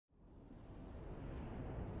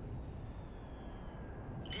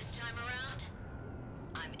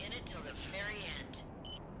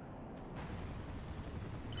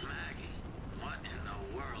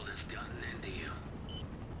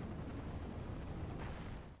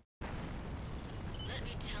Let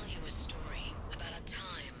me tell you a story about a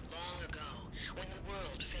time long ago when the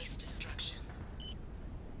world faced destruction.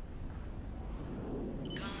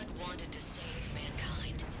 God wanted to save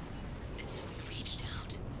mankind, and so he reached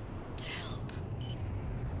out to help.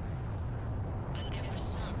 But there were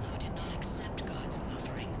some who did not accept God's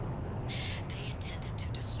offering. They intended to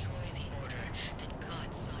destroy the order that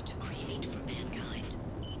God sought to create for mankind.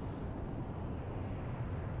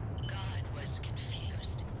 God was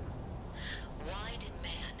confused. Why did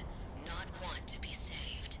man not want to be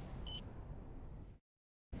saved?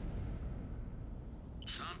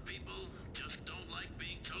 Some people just don't like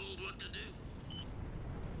being told what to do.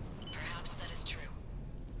 Perhaps that is true.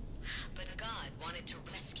 But God wanted to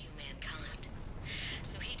rescue mankind,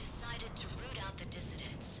 so he decided to root out the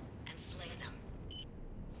dissidents and slay them.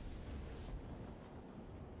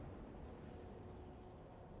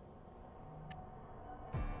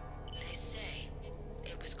 They say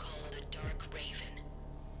it was called the Dark Raven,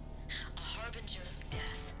 a harbinger of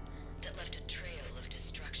death that left a trail of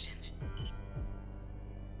destruction.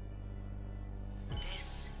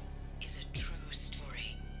 This is a true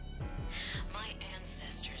story. My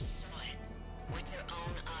ancestors saw it with their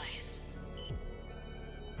own eyes.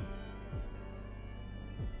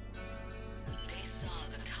 They saw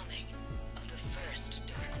the coming of the first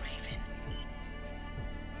Dark Raven.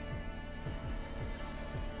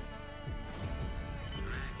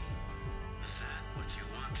 Maggie, is that what you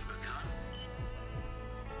want to become?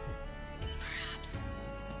 Perhaps.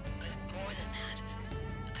 But more than that,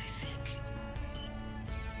 I think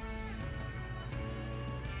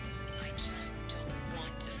I just don't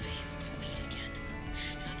want to face defeat again.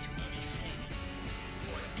 Not to anything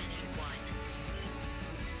or anyone.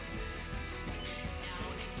 Now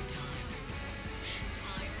it's time.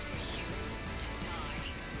 Time for you to die.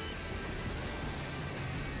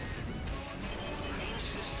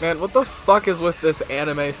 Man, what the fuck is with this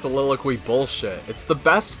anime soliloquy bullshit? It's the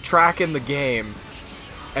best track in the game,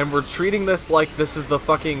 and we're treating this like this is the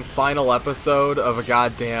fucking final episode of a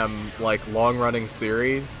goddamn, like, long-running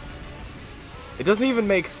series. It doesn't even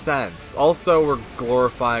make sense. Also, we're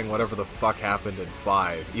glorifying whatever the fuck happened in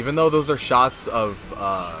 5. Even though those are shots of,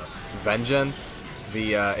 Vengeance,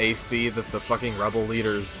 the, AC that the fucking rebel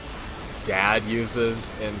leader's dad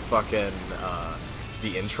uses in fucking,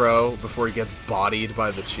 the intro before he gets bodied by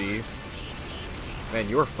the chief. Man,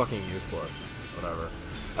 you are fucking useless. Whatever.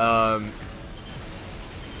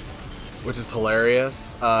 Which is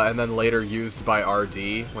hilarious, and then later used by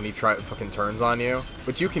RD when he fucking turns on you.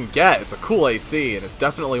 Which you can get, it's a cool AC, and it's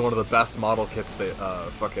definitely one of the best model kits they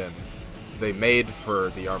made for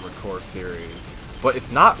the Armored Core series. But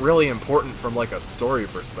it's not really important from, like, a story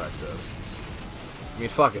perspective. I mean,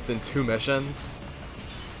 fuck, it's in 2 missions.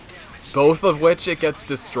 Both of which it gets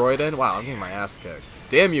destroyed in. Wow, I'm getting my ass kicked.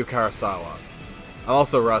 Damn you, Karasawa. I'm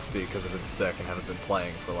also rusty because I've been sick and haven't been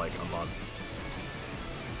playing for like a month.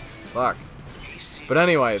 Fuck. But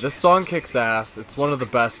anyway, this song kicks ass. It's one of the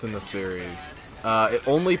best in the series. It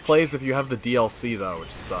only plays if you have the DLC though,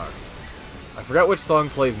 which sucks. I forgot which song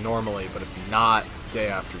plays normally, but it's not Day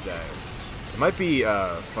After Day. It might be,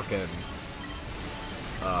 fucking...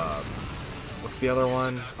 what's the other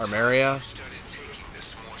one? Armeria?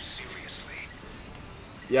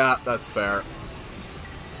 Yeah, that's fair.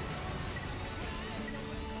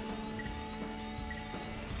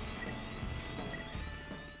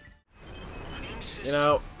 You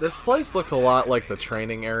know, this place looks a lot like the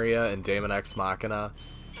training area in Daemon X Machina.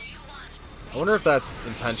 I wonder if that's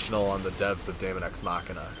intentional on the devs of Daemon X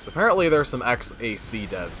Machina, because apparently there's some XAC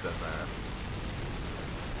devs in there.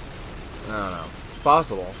 I don't know. It's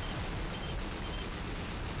possible.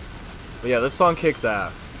 But yeah, this song kicks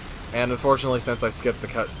ass. And unfortunately, since I skipped the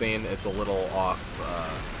cutscene, it's a little off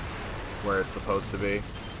where it's supposed to be.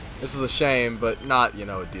 This is a shame, but not, you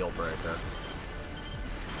know, a deal breaker.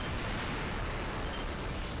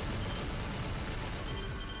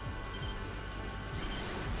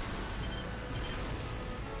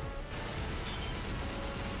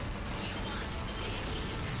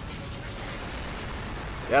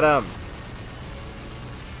 Get him!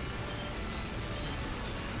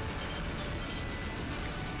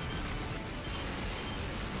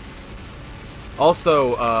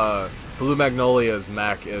 Also, Blue Magnolia's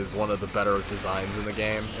mech is one of the better designs in the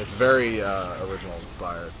game. It's very original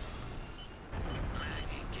inspired.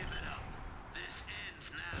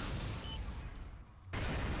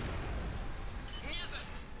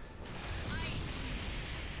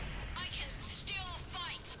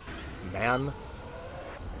 Man.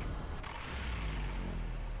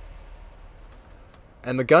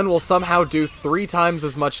 And the gun will somehow do 3 times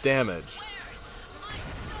as much damage.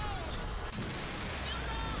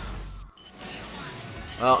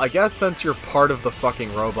 Well, I guess since you're part of the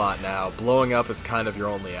fucking robot now, blowing up is kind of your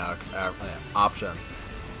only option.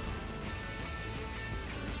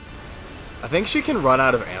 I think she can run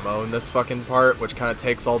out of ammo in this fucking part, which kind of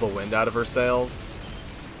takes all the wind out of her sails.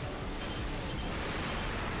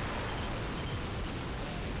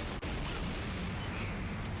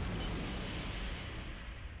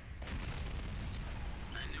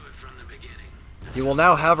 He will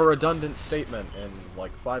now have a redundant statement in,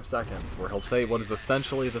 like, 5 seconds, where he'll say what is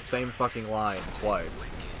essentially the same fucking line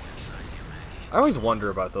twice. I always wonder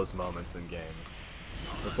about those moments in games.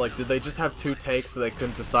 It's like, did they just have 2 takes so they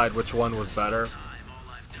couldn't decide which one was better?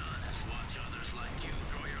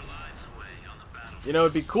 You know,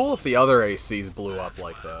 it'd be cool if the other ACs blew up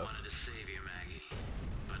like this.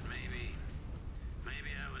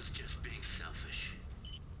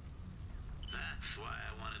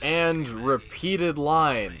 And repeated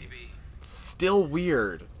line. Still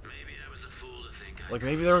weird. Like,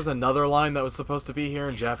 maybe there was another line that was supposed to be here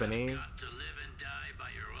in Japanese.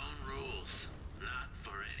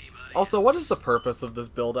 Also, what is the purpose of this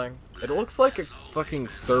building? It looks like a fucking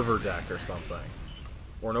server deck or something.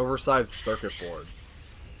 Or an oversized circuit board.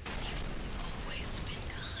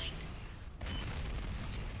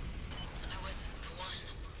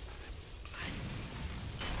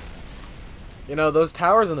 You know, those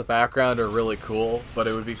towers in the background are really cool, but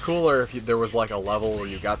it would be cooler if there was like a level where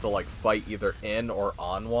you got to like fight either in or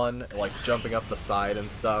on one, like jumping up the side and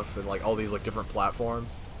stuff, and like all these like different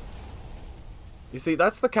platforms. You see,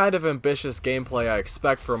 that's the kind of ambitious gameplay I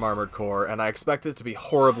expect from Armored Core, and I expect it to be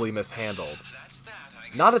horribly mishandled.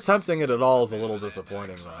 Not attempting it at all is a little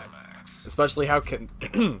disappointing, though. Especially how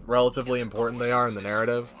relatively important they are in the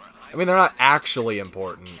narrative. I mean, they're not actually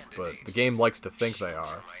important, but the game likes to think they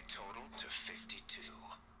are.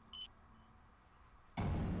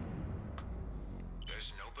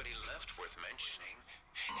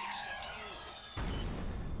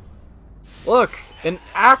 Look, an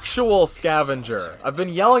actual scavenger. I've been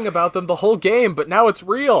yelling about them the whole game, but now it's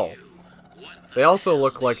real. They also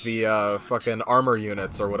look like the fucking armor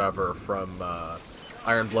units or whatever from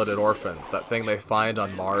Iron-Blooded Orphans, that thing they find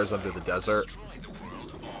on Mars under the desert.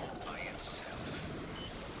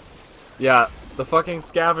 Yeah, the fucking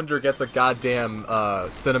scavenger gets a goddamn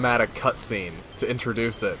cinematic cutscene to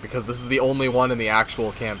introduce it, because this is the only one in the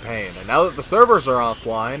actual campaign. And now that the servers are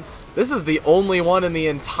offline, this is the only one in the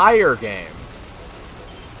entire game.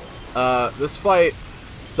 This fight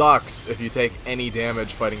sucks if you take any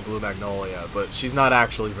damage fighting Blue Magnolia, but she's not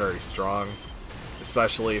actually very strong.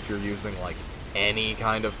 Especially if you're using, like, any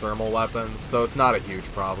kind of thermal weapon, so it's not a huge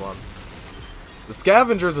problem. The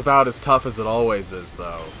scavenger's about as tough as it always is,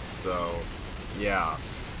 though, so, yeah.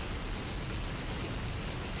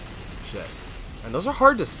 Shit. And those are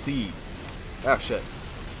hard to see. Oh, shit.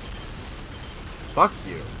 Fuck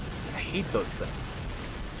you. I hate those things.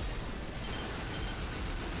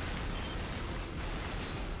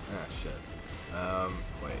 Ah, shit.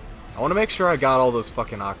 Wait. I want to make sure I got all those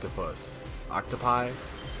fucking octopi?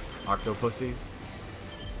 Octopussies?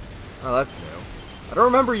 Oh, that's new. I don't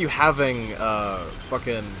remember you having,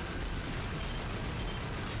 fucking...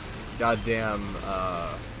 goddamn,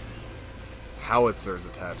 howitzers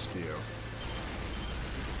attached to you.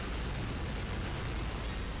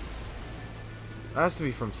 That has to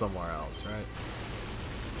be from somewhere else, right?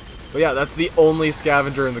 But yeah, that's the only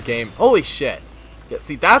scavenger in the game. Holy shit! Yeah,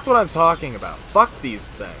 see, that's what I'm talking about. Fuck these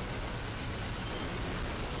things.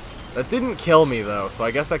 That didn't kill me, though, so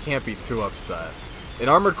I guess I can't be too upset. In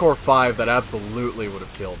Armored Core 5, that absolutely would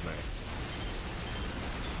have killed me.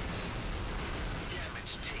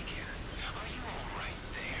 Damage taken. Are you all right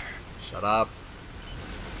there? Shut up.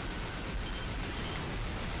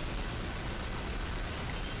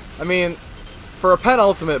 I mean, for a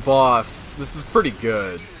penultimate boss, this is pretty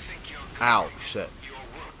good. Ow, shit.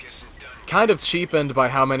 Kind of cheapened by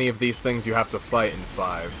how many of these things you have to fight in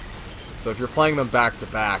 5. So if you're playing them back to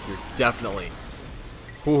back, you're definitely...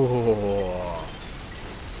 Ooh.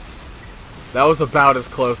 That was about as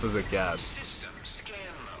close as it gets. System scan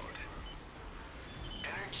mode.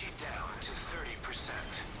 Energy down to 30%.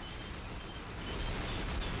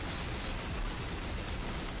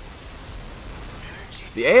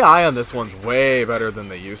 The AI on this one's way better than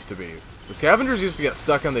they used to be. The scavengers used to get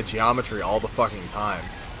stuck on the geometry all the fucking time.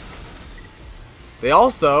 They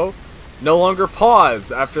also no longer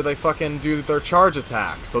pause after they fucking do their charge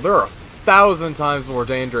attack, so they're 1,000 times more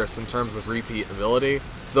dangerous in terms of repeatability,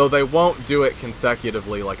 though they won't do it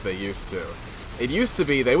consecutively like they used to. It used to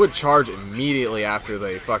be they would charge immediately after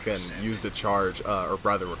they fucking used a charge, or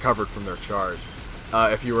rather recovered from their charge,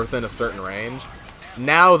 if you were within a certain range.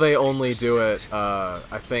 Now they only do it,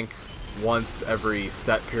 I think, once every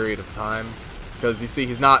set period of time. Because, you see,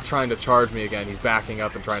 he's not trying to charge me again. He's backing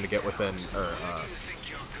up and trying to get within, or,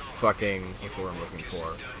 fucking, what's the word I'm looking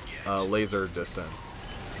for? Laser distance.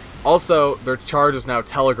 Also, their charge is now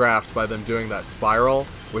telegraphed by them doing that spiral,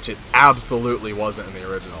 which it absolutely wasn't in the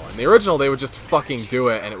original. In the original, they would just fucking do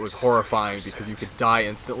it, and it was horrifying because you could die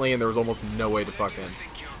instantly, and there was almost no way to fucking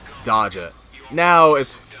dodge it. Now,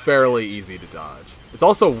 it's fairly easy to dodge. It's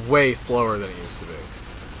also way slower than it used to be.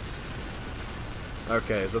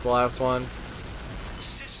 Okay, is that the last one?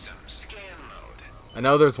 I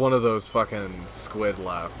know there's one of those fucking squid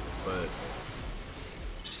left, but...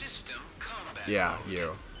 yeah,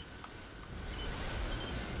 you.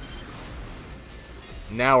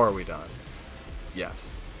 Now are we done?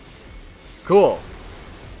 Yes. Cool.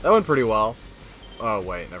 That went pretty well. Oh,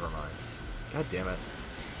 wait, never mind. God damn it.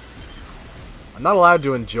 I'm not allowed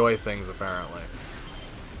to enjoy things, apparently.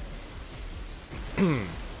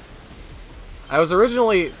 I was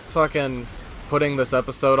originally fucking putting this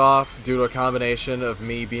episode off due to a combination of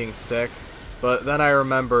me being sick, but then I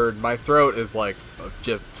remembered my throat is, like,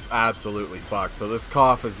 just absolutely fucked, so this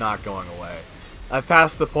cough is not going away. I've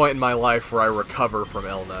passed the point in my life where I recover from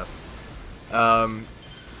illness.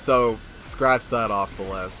 So, scratch that off the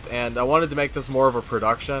list. And I wanted to make this more of a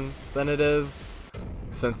production than it is,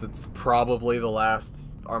 since it's probably the last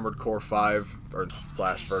Armored Core 5 or /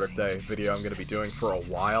 Verdict Day video I'm going to be doing for a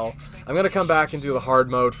while. I'm going to come back and do the hard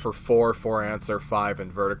mode for 4 Answer, 5,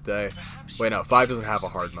 and Verdict Day. Wait, no, 5 doesn't have a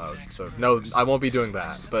hard mode, so no, I won't be doing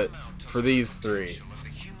that. But for these 3,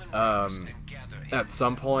 at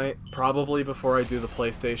some point, probably before I do the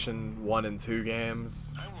PlayStation 1 and 2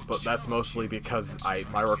 games, but that's mostly because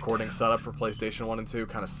my recording setup for PlayStation 1 and 2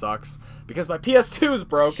 kind of sucks, because my PS2 is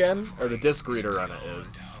broken, or the disc reader on it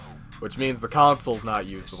is, which means the console's not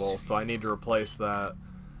usable, so I need to replace that,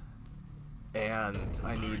 and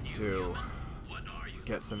I need to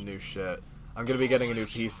get some new shit. I'm going to be getting a new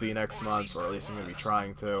PC next month, or at least I'm going to be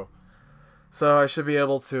trying to, so I should be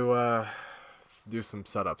able to, do some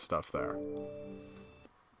setup stuff there.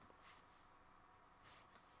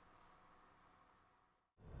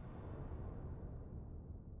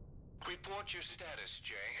 Report your status,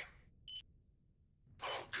 Jay.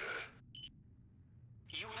 All good.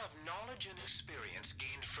 You have knowledge and experience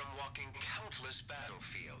gained from walking countless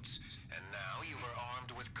battlefields, and now you are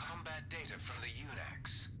armed with combat data from the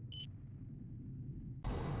UNAX.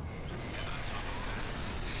 And on top of that,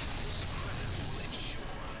 this credit will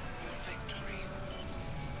ensure your victory.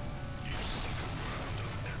 You seek a world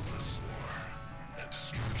of endless war and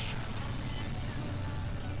destruction.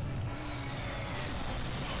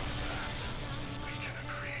 On that, we can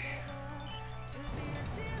agree.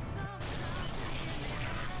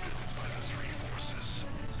 By the 3 forces,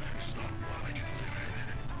 it's not one I can live in.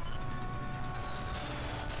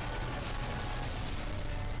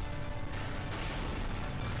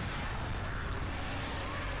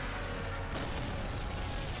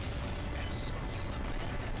 And so you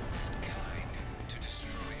abandon mankind to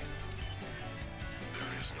destroy it.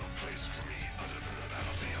 There is no place for me other than the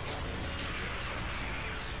battlefield. To live as I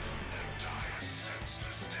please and die a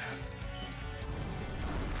senseless death.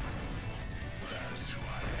 That is who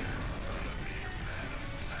I am, not a mere man of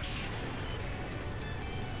flesh.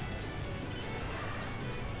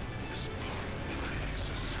 Is part of my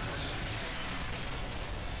existence.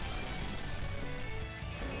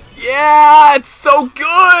 Yeah, it's so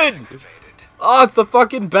good! Oh, it's the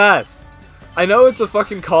fucking best. I know it's a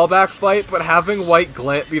fucking callback fight, but having White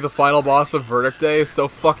Glint be the final boss of Verdict Day is so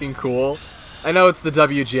fucking cool. I know it's the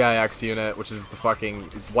WGIX unit, which is the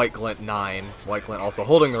fucking, it's White Glint 9. White Glint also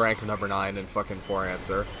holding the rank of number 9 in fucking 4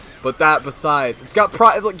 Answer. But that besides, it's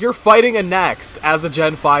like you're fighting a Next as a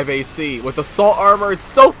Gen 5 AC with assault armor. It's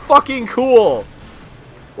so fucking cool.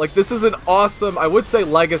 Like, this is an awesome, I would say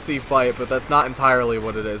legacy fight, but that's not entirely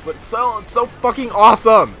what it is. But it's so fucking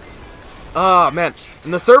awesome. Ah, man.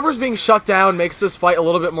 And the servers being shut down makes this fight a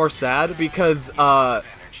little bit more sad because,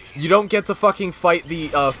 you don't get to fucking fight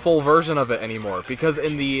the full version of it anymore, because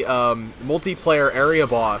in the multiplayer area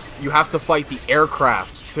boss, you have to fight the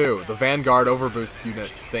aircraft too, the Vanguard overboost unit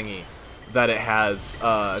thingy that it has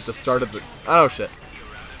at the start of the... oh shit.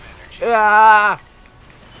 Ah!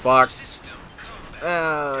 Fuck.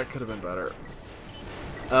 That could have been better.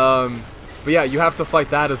 But yeah, you have to fight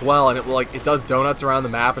that as well, and it does donuts around the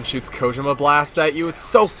map and shoots Kojima blasts at you. It's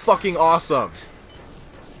so fucking awesome.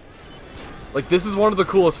 Like, this is one of the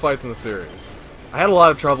coolest fights in the series. I had a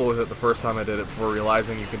lot of trouble with it the first time I did it before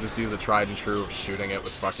realizing you could just do the tried and true of shooting it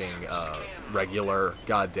with fucking regular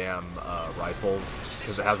goddamn rifles,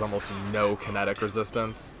 because it has almost no kinetic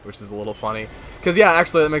resistance, which is a little funny. Because yeah,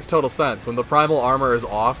 actually that makes total sense. When the primal armor is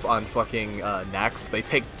off on fucking necks, they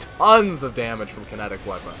take tons of damage from kinetic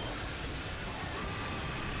weapons.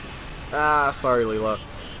 Ah, sorry, Leela.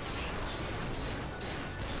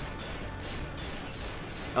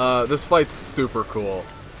 This fight's super cool.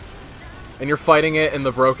 And you're fighting it in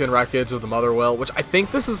the broken wreckage of the Mother Will, which I think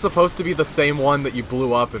this is supposed to be the same one that you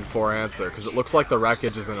blew up in 4 Answer, because it looks like the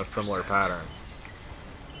wreckage is in a similar pattern.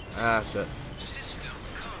 Ah, shit.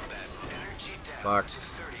 Fuck.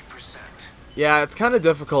 Yeah, it's kind of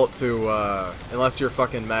difficult to, unless your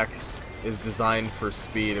fucking mech is designed for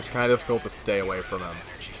speed, it's kind of difficult to stay away from him.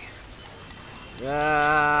 I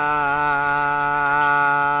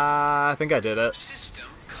think I did it.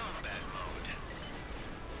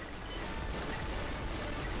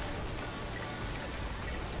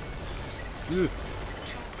 Ooh.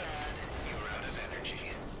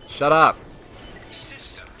 Shut up.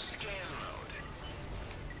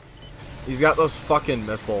 He's got those fucking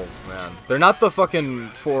missiles, man. They're not the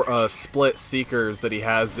fucking split seekers that he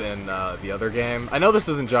has in the other game. I know this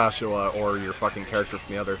isn't Joshua or your fucking character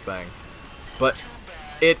from the other thing, but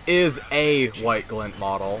it is a White Glint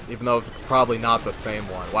model, even though it's probably not the same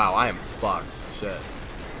one. Wow, I am fucked. Shit.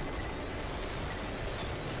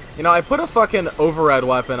 You know, I put a fucking override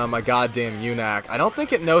weapon on my goddamn UNAC. I don't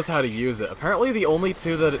think it knows how to use it. Apparently the only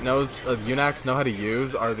two that it knows UNACs know how to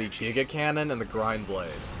use are the Giga Cannon and the Grind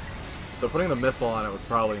Blade. So putting the missile on it was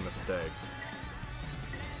probably a mistake.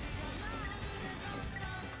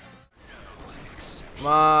 Come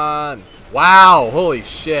on! Wow! Holy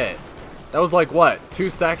shit! That was like, what, 2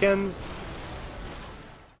 seconds?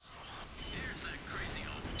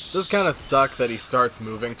 Does kind of suck that he starts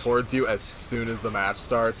moving towards you as soon as the match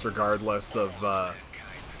starts, regardless of,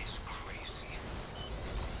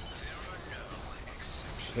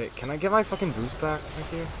 Okay, can I get my fucking boost back?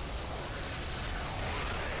 Thank you.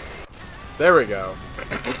 There we go.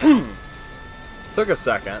 Took a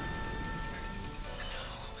second.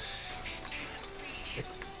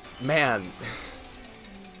 Man.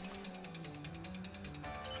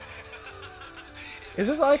 Is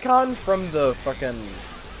this icon from the fucking...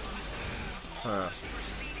 Huh.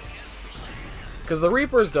 Because the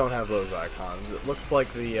Reapers don't have those icons. It looks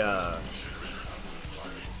like the, I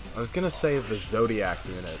was gonna say the Zodiac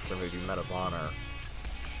units, or maybe Men of Honor.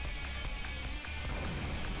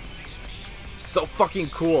 So fucking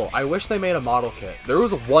cool. I wish they made a model kit. There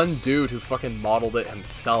was one dude who fucking modeled it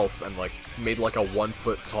himself and, like, made, like, a 1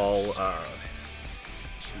 foot tall,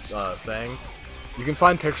 thing. You can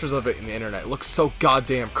find pictures of it in the internet. It looks so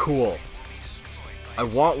goddamn cool. I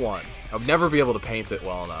want one. I would never be able to paint it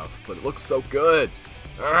well enough, but it looks so good.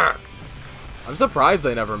 Urgh. I'm surprised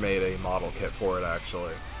they never made a model kit for it,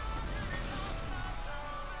 actually.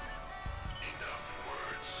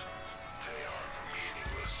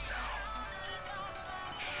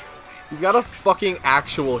 He's got a fucking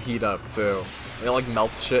actual heat up, too. It, like,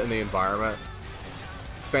 melts shit in the environment.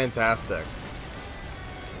 It's fantastic.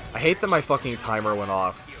 I hate that my fucking timer went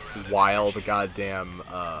off while the goddamn,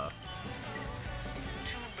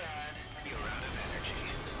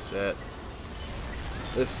 Shit.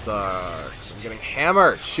 This sucks. I'm getting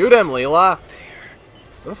hammered. Shoot him, Leela!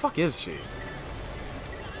 Where the fuck is she?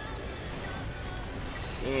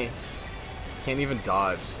 Can't even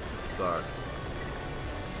dodge. This sucks.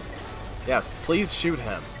 Yes, please shoot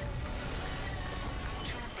him.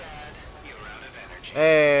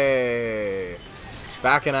 Hey!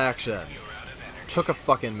 Back in action. Took a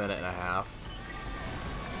fucking minute and a half.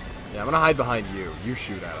 Yeah, I'm gonna hide behind you. You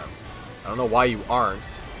shoot at him. I don't know why you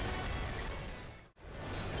aren't.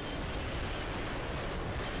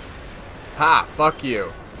 Ha! Fuck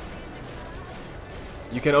you.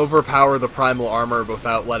 You can overpower the primal armor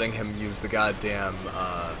without letting him use the goddamn,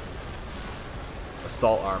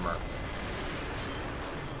 assault armor.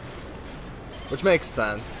 Which makes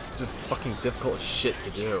sense. It's just fucking difficult as shit to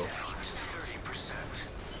do.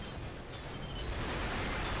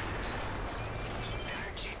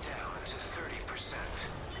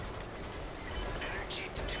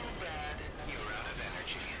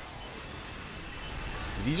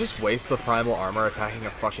 Did he just waste the primal armor attacking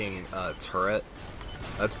a fucking turret?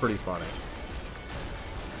 That's pretty funny.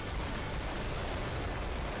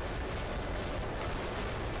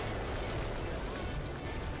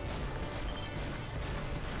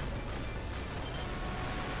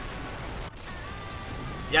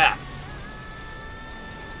 Yes!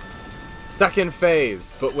 Second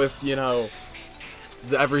phase, but with, you know,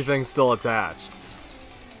 everything still attached.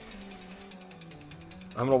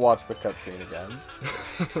 I'm gonna watch the cutscene again.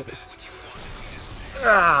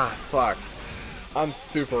 Ah, fuck. I'm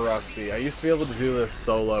super rusty. I used to be able to do this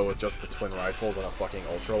solo with just the twin rifles and a fucking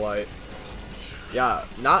ultralight. Yeah,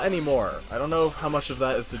 not anymore. I don't know how much of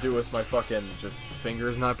that is to do with my fucking just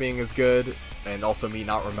fingers not being as good, and also me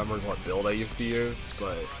not remembering what build I used to use,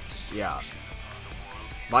 but yeah.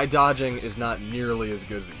 My dodging is not nearly as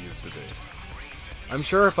good as it used to be. I'm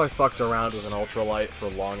sure if I fucked around with an ultralight for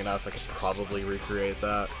long enough, I could probably recreate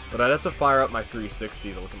that, but I'd have to fire up my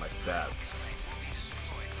 360 to look at my stats.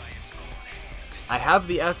 I have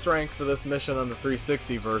the S rank for this mission on the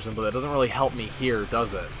 360 version, but that doesn't really help me here,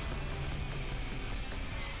 does it?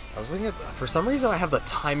 I was looking at, for some reason I have the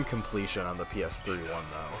time completion on the PS3 one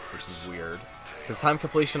though, which is weird. Because time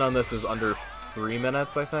completion on this is under 3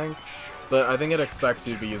 minutes, I think. But I think it expects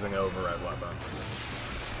you to be using an override weapon.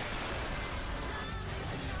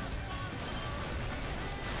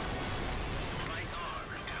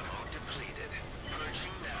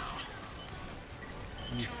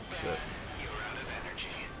 Shit.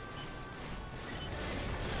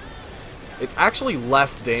 It's actually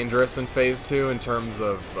less dangerous in Phase 2 in terms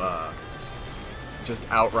of just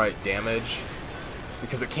outright damage,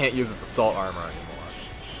 because it can't use its assault armor anymore.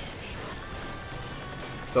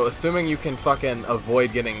 So assuming you can fucking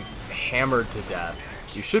avoid getting hammered to death,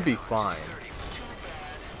 you should be fine.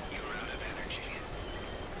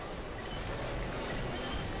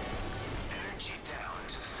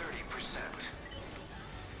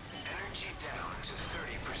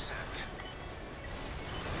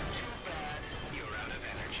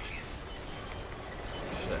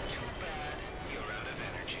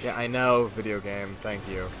 Yeah, I know, video game. Thank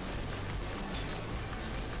you.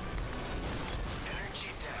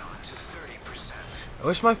 I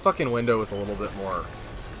wish my fucking window was a little bit more...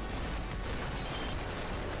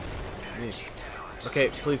 Okay,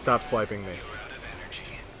 please stop swiping me.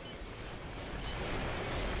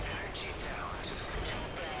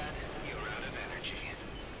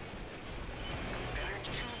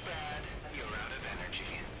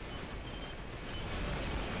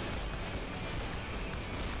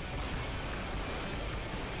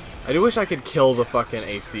 I do wish I could kill the fucking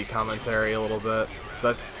AC commentary a little bit, because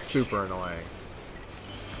that's super annoying.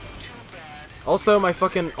 Also, my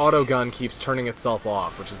fucking auto gun keeps turning itself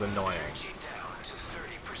off, which is annoying.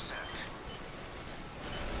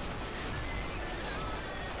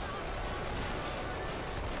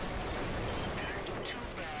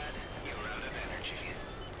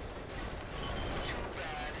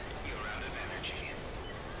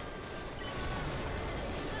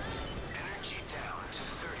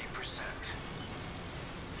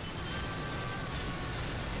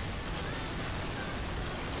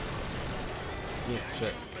 Yeah,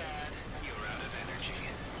 shit.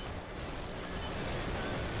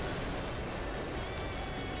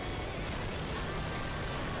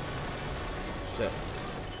 Shit.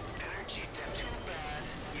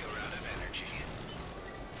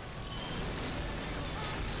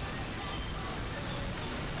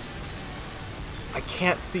 I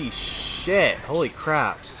can't see shit. Holy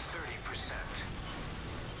crap.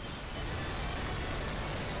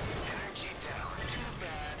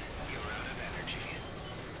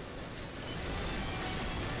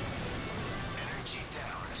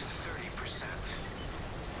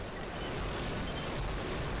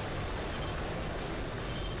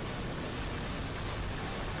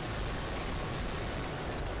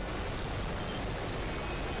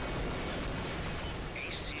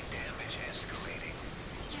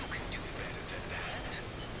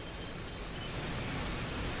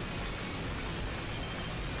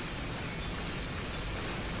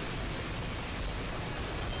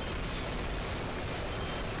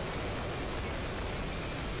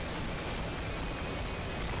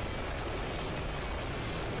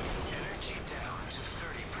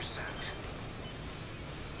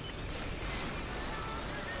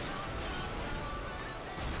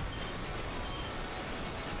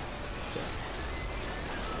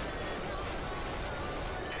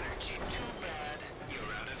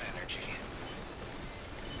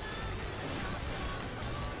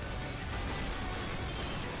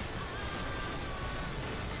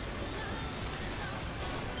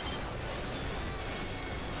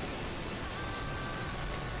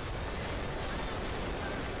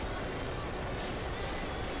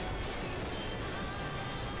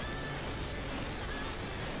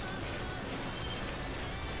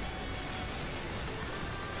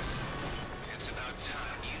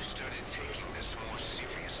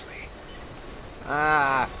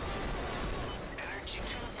 Ah. Energy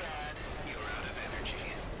too bad. You're out of energy.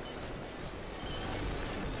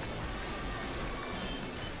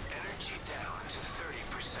 Energy down to 30%.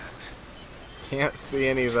 can't see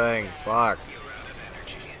anything. Fuck. You're out of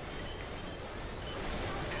energy.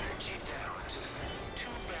 Energy down to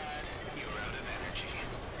too bad. You're out of energy.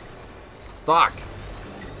 Fuck.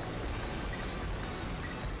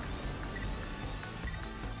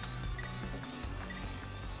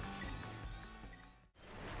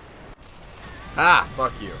 Ah,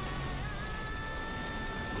 fuck you.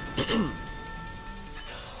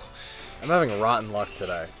 I'm having rotten luck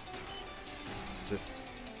today. Just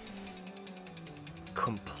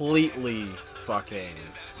completely fucking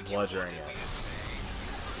bludgeoning it.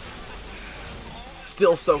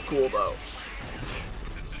 Still so cool though.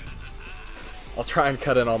 I'll try and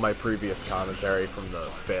cut in all my previous commentary from the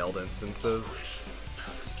failed instances.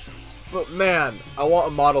 But man, I want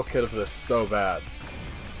a model kit of this so bad.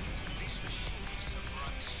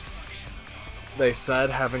 They said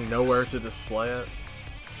having nowhere to display it.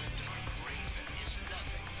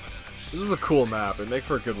 This is a cool map. It'd make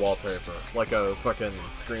for a good wallpaper. Like a fucking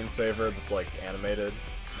screensaver that's like animated.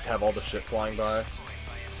 Just have all the shit flying by.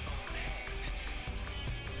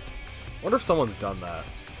 Wonder if someone's done that.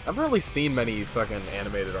 I haven't really seen many fucking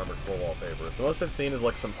animated Armored Core wallpapers. The most I've seen is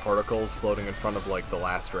like some particles floating in front of like the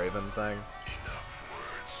Last Raven thing.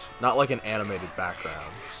 Not like an animated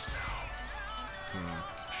background.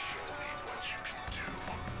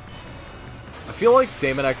 I feel like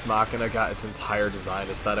Daemon X Machina got its entire design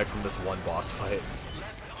aesthetic from this one boss fight.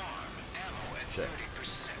 Shit.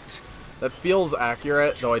 That feels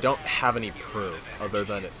accurate, though I don't have any proof other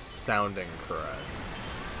than it sounding correct.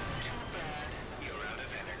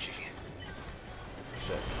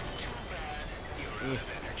 Shit.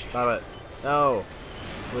 Stop it. No.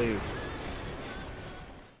 Please.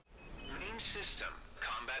 Main system.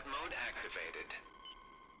 Combat mode activated.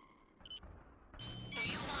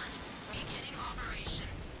 U1, beginning operation.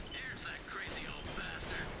 Here's that crazy old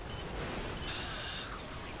bastard.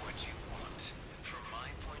 Call me what you want. From my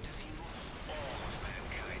point of view, all of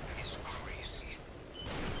mankind is crazy.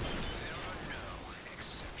 There are no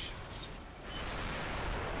exceptions.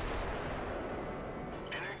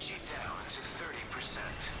 Energy down to 30%.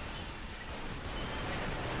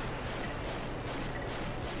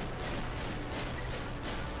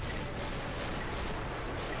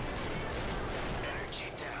 Energy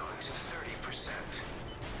down to 30%.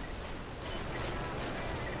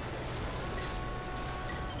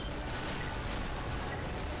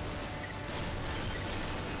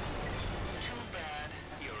 Too bad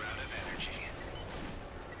you're out of energy.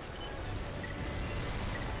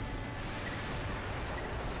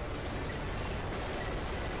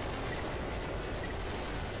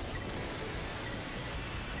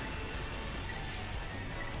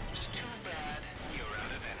 Too bad you're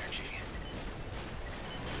out of energy.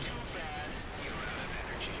 Too bad you're out of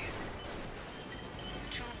energy.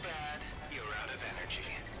 Too bad you're out of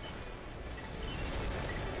energy.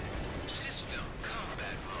 System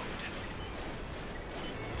combat mode.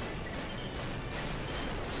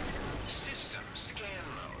 System scan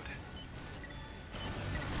mode.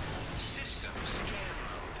 System scan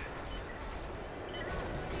mode.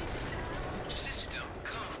 System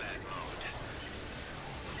combat mode.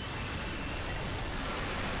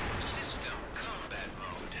 System combat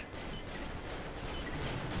mode.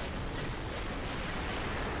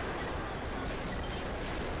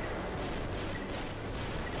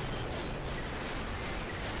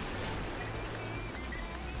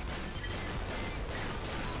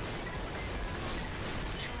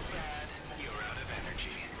 Too bad you're out of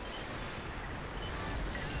energy.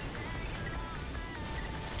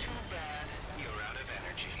 Too bad you're out of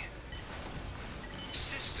energy.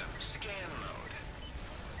 System scan mode.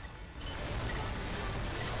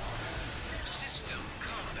 System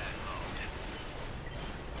combat mode.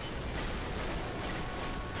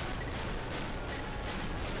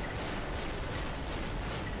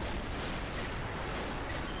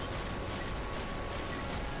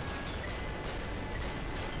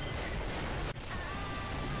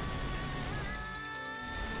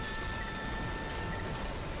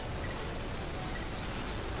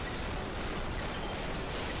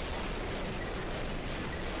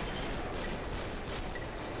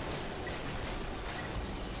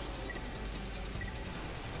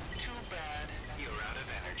 Too bad you're out of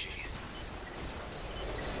energy.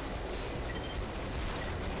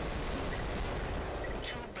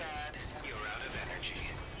 Too bad you're out of energy.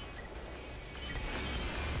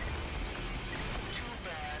 Too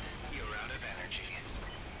bad you're out of energy.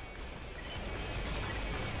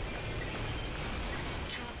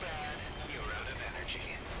 Too bad you're out of energy.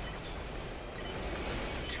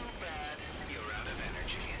 Too bad you're out of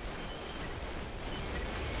energy.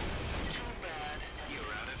 Too bad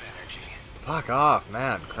you're out of energy. Fuck off,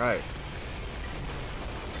 man. Christ.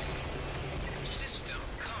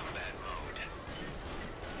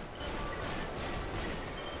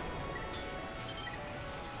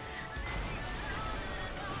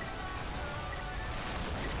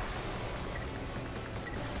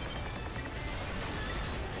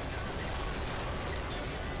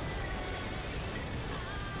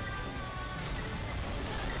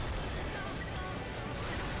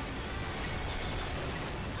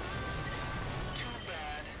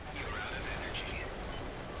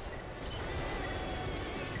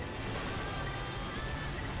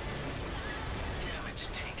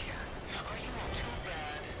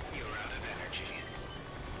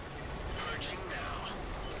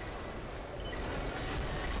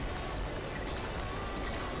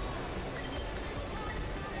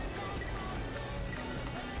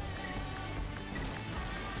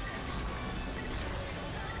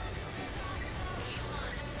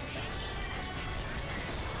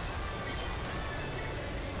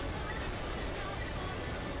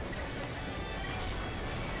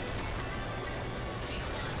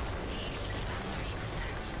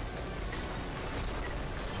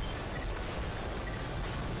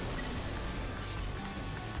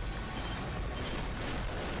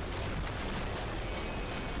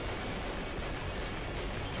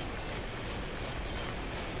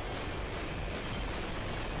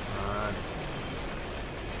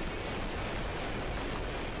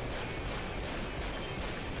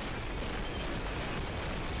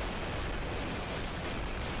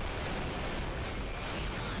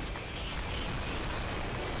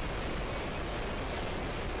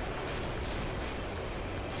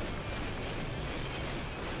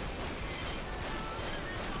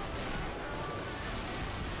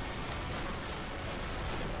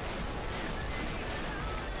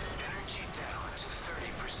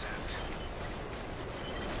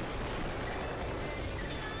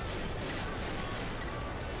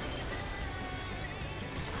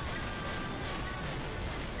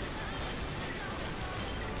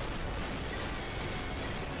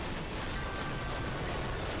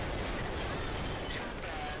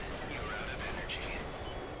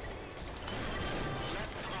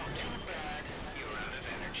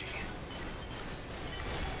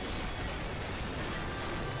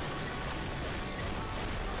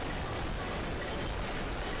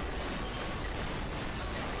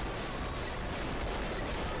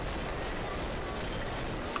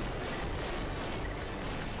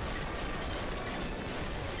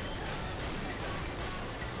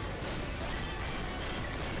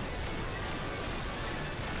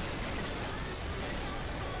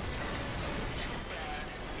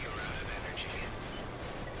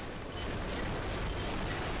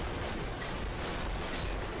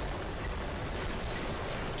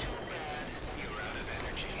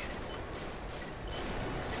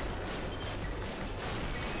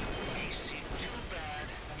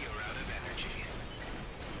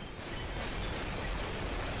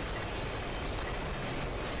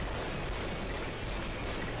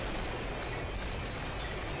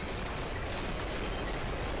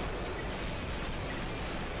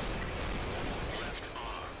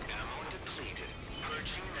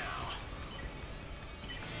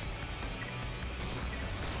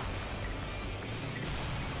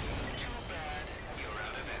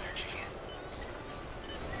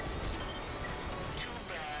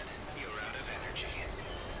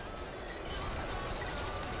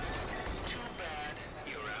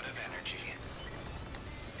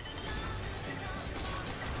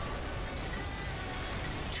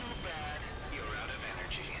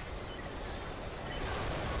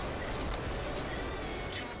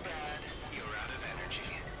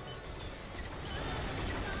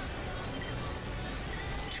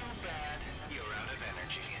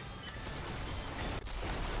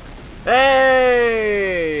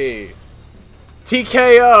 TKO! Are you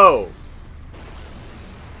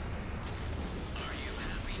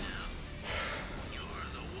happy now? You're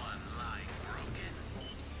the one lying broken.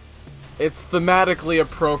 It's thematically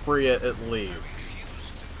appropriate at least.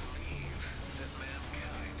 Refuse to believe that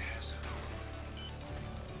mankind has hope.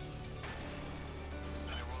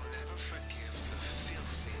 I will never forgive the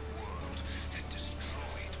filthy world that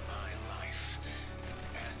destroyed my life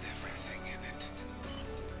and everything in it.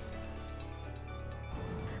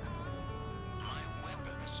 My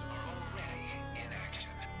weapons are already in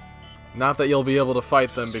action. Not that you'll be able to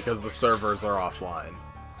fight them because the servers are offline.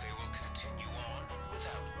 They will continue on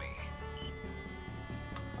without me.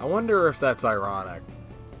 I wonder if that's ironic. The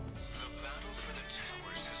battle for the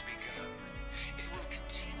towers has begun. It will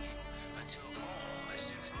continue until all is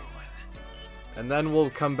in ruin. And then we'll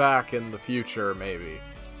come back in the future, maybe.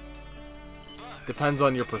 But Depends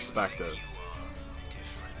on your if perspective. you are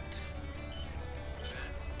different,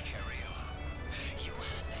 then carry on. You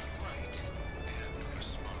have a right and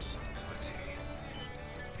responsibility.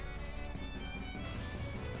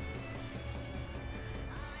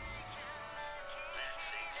 That's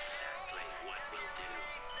exactly what we'll do.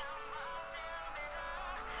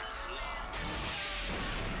 As long as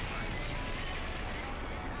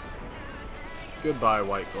Goodbye,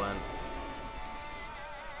 White Glen.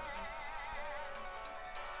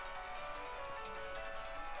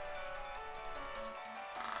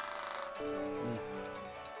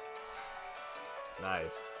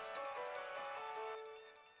 Nice.